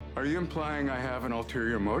Are you implying I have an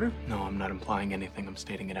ulterior motive? No, I'm not implying anything. I'm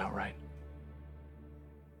stating it outright.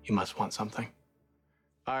 You must want something.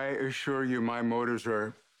 I assure you my motives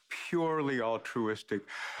are purely altruistic.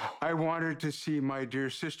 I wanted to see my dear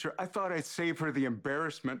sister. I thought I'd save her the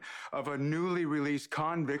embarrassment of a newly released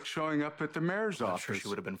convict showing up at the mayor's I'm office. sure she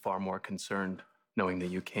would have been far more concerned knowing that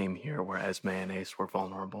you came here where Esme and Ace were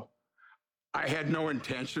vulnerable. I had no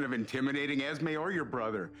intention of intimidating Esme or your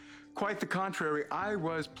brother. Quite the contrary, I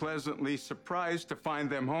was pleasantly surprised to find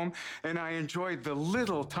them home, and I enjoyed the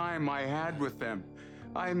little time I had with them.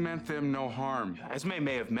 I meant them no harm. Esme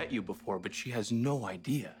may have met you before, but she has no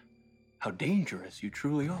idea how dangerous you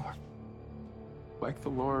truly are. Like the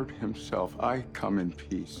Lord himself, I come in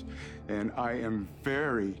peace, and I am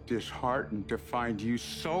very disheartened to find you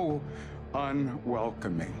so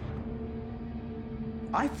unwelcoming.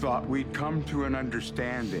 I thought we'd come to an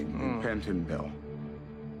understanding in Pentonville.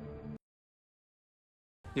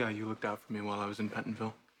 Yeah, you looked out for me while I was in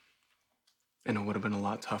Pentonville. And it would have been a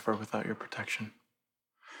lot tougher without your protection.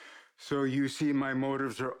 So you see, my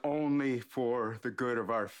motives are only for the good of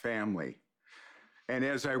our family. And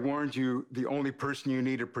as I warned you, the only person you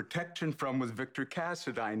needed protection from was Victor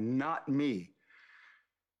Cassadine, not me.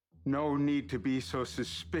 No need to be so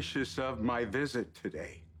suspicious of my visit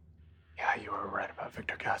today. Yeah, you were right about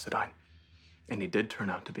Victor Cassadine. And he did turn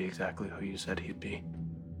out to be exactly who you said he'd be.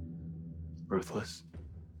 Ruthless.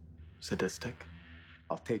 Sadistic.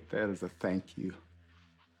 I'll take that as a thank you.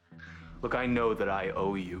 Look, I know that I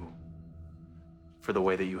owe you for the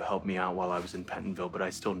way that you helped me out while I was in Pentonville, but I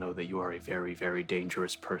still know that you are a very, very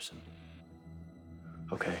dangerous person.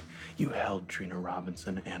 Okay, you held Trina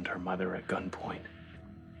Robinson and her mother at gunpoint.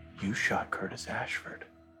 You shot Curtis Ashford.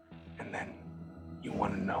 And then you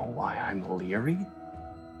want to know why I'm leery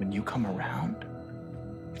when you come around?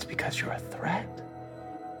 It's because you're a threat.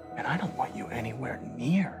 And I don't want you anywhere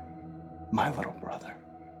near my little brother.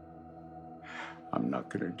 I'm not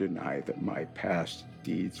going to deny that my past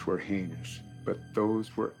deeds were heinous, but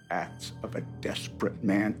those were acts of a desperate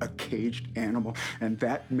man, a caged animal, and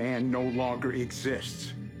that man no longer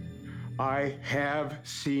exists. I have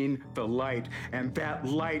seen the light, and that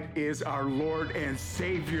light is our Lord and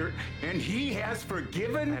Savior, and he has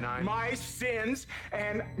forgiven my sins,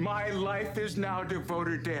 and my life is now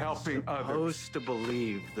devoted to helping others. Supposed to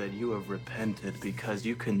believe that you have repented because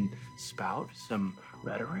you can spout some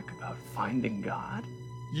rhetoric about finding God?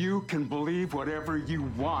 You can believe whatever you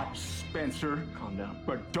want, Spencer. Calm down.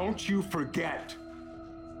 But don't you forget,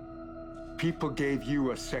 people gave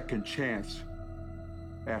you a second chance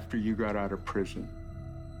after you got out of prison.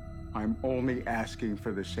 I'm only asking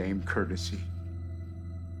for the same courtesy.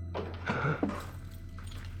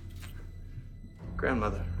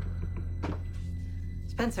 Grandmother.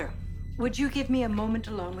 Spencer, would you give me a moment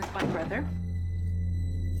alone with my brother?